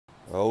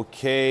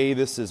Okay,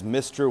 this is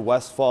Mr.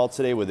 Westfall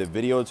today with a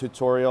video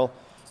tutorial,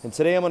 and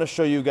today I'm going to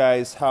show you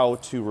guys how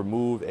to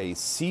remove a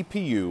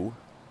CPU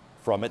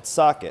from its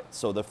socket.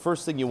 So the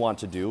first thing you want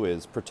to do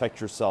is protect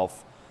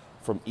yourself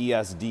from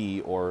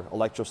ESD or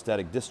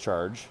electrostatic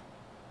discharge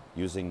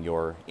using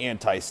your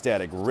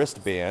anti-static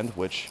wristband,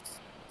 which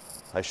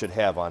I should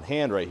have on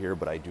hand right here,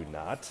 but I do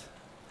not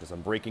because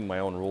I'm breaking my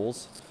own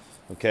rules.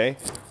 Okay,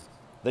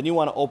 then you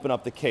want to open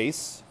up the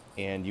case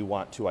and you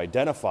want to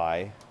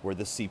identify where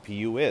the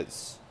CPU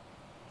is.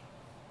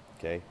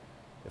 Okay,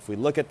 if we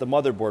look at the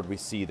motherboard, we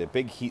see the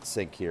big heat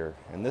sink here,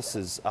 and this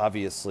is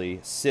obviously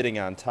sitting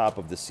on top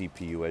of the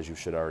CPU, as you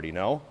should already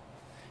know,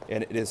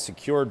 and it is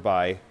secured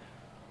by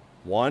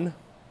 1,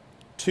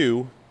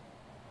 2,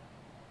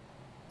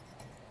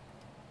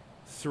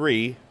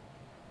 3,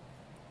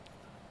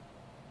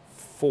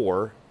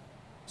 4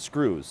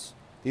 screws.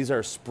 These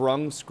are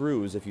sprung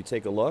screws. If you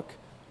take a look,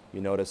 you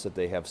notice that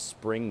they have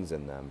springs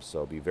in them,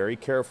 so be very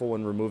careful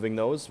when removing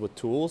those with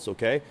tools,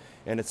 okay?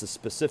 And it's a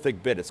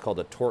specific bit. It's called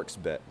a Torx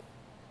bit.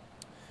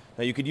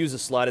 Now you could use a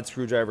slotted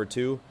screwdriver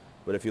too,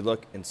 but if you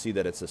look and see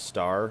that it's a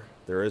star,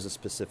 there is a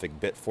specific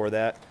bit for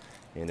that,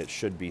 and it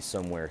should be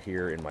somewhere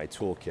here in my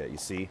toolkit. You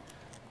see?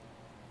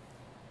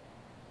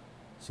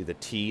 See the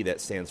T, that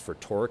stands for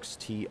Torx,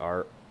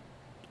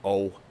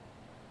 T-R-O,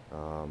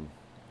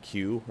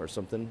 Q or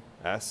something,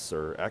 S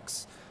or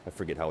X, I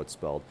forget how it's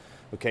spelled.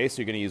 Okay, so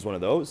you're going to use one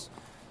of those.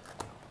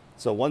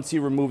 So once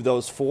you remove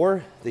those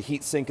 4, the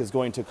heat sink is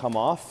going to come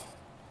off,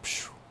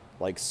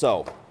 like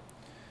so.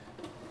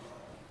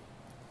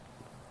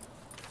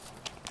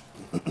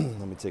 Let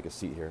me take a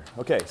seat here.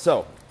 Okay,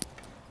 so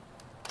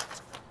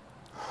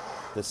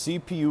the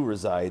CPU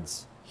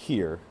resides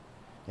here,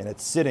 and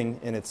it's sitting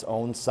in its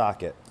own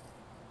socket.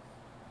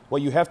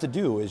 What you have to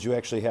do is you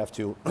actually have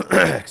to,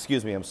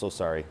 excuse me, I'm so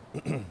sorry.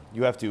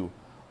 You have to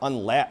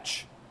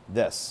unlatch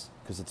this,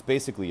 because it's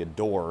basically a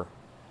door,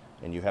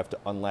 and you have to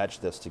unlatch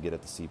this to get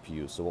at the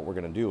CPU. So what we're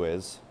going to do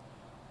is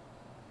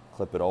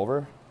clip it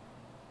over.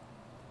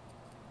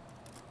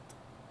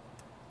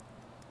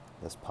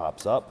 This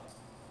pops up,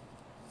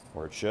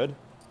 or it should.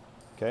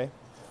 Okay.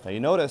 Now you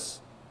notice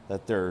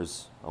that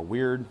there's a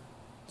weird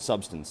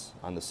substance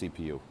on the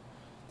CPU.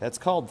 That's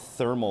called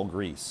thermal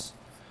grease.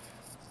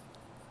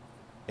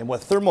 And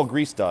what thermal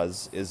grease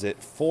does is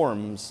it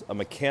forms a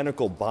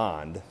mechanical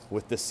bond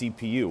with the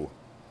CPU.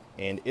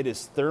 And it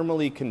is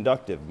thermally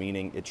conductive,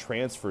 meaning it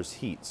transfers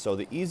heat. So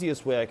the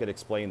easiest way I could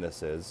explain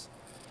this is,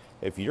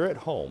 if you're at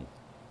home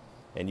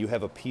and you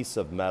have a piece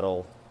of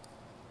metal,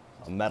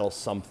 a metal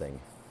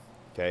something,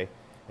 okay,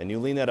 and you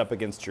lean that up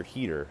against your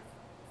heater,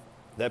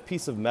 that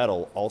piece of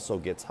metal also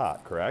gets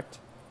hot, correct?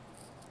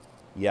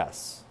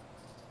 Yes,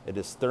 it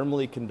is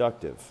thermally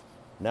conductive.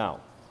 Now,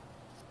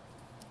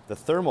 the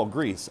thermal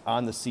grease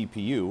on the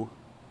CPU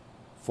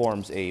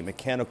forms a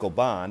mechanical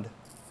bond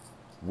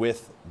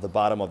with the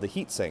bottom of the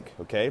heat sink,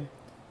 okay?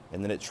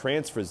 And then it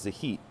transfers the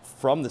heat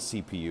from the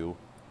CPU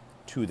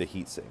to the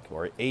heat sink,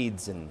 or it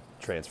aids in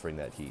transferring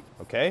that heat,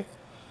 okay?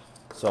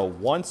 So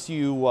once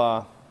you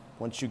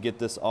get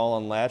this all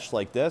unlatched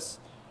like this,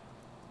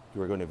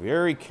 you are going to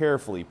very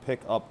carefully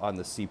pick up on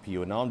the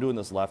CPU. And now I'm doing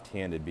this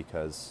left-handed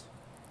because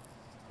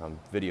I'm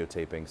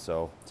videotaping,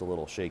 so it's a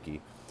little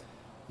shaky.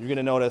 You're going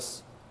to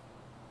notice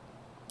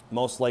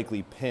most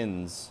likely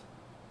pins.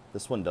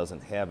 This one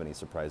doesn't have any,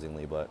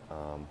 surprisingly, but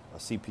a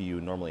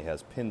CPU normally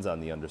has pins on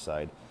the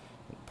underside.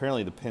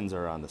 Apparently the pins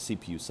are on the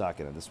CPU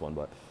socket on this one,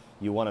 but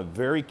you want to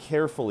very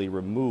carefully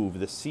remove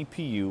the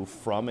CPU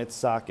from its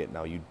socket.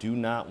 Now, you do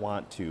not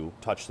want to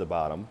touch the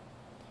bottom.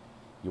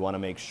 You want to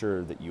make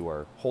sure that you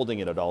are holding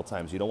it at all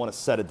times. You don't want to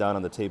set it down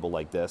on the table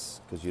like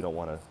this because you don't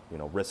want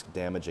to, risk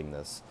damaging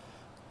this.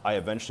 I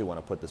eventually want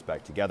to put this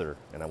back together,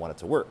 and I want it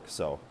to work.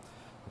 So,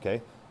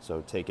 okay,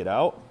 so take it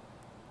out.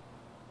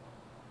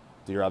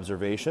 Do your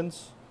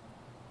observations,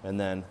 and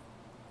then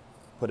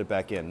put it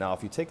back in. Now,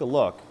 if you take a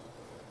look,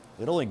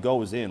 it only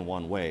goes in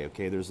one way,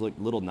 okay? There's like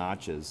little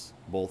notches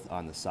both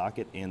on the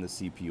socket and the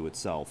CPU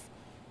itself,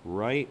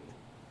 right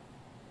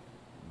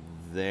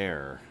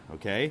there,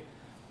 okay?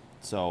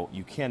 So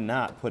you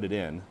cannot put it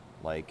in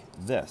like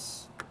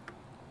this.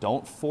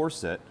 Don't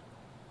force it,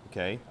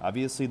 okay?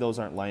 Obviously, those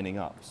aren't lining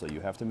up, so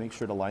you have to make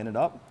sure to line it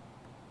up.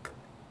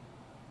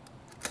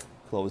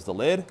 Close the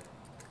lid.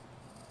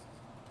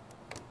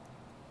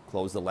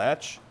 Close the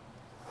latch,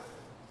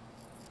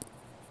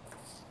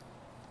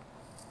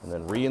 and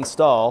then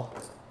reinstall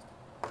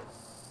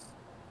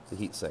the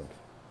heatsink.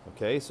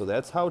 Okay, so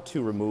that's how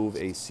to remove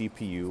a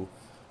CPU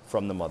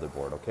from the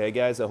motherboard. Okay,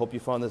 guys, I hope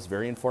you found this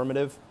very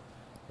informative.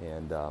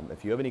 And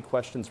if you have any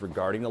questions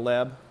regarding the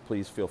lab,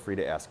 please feel free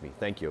to ask me.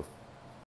 Thank you.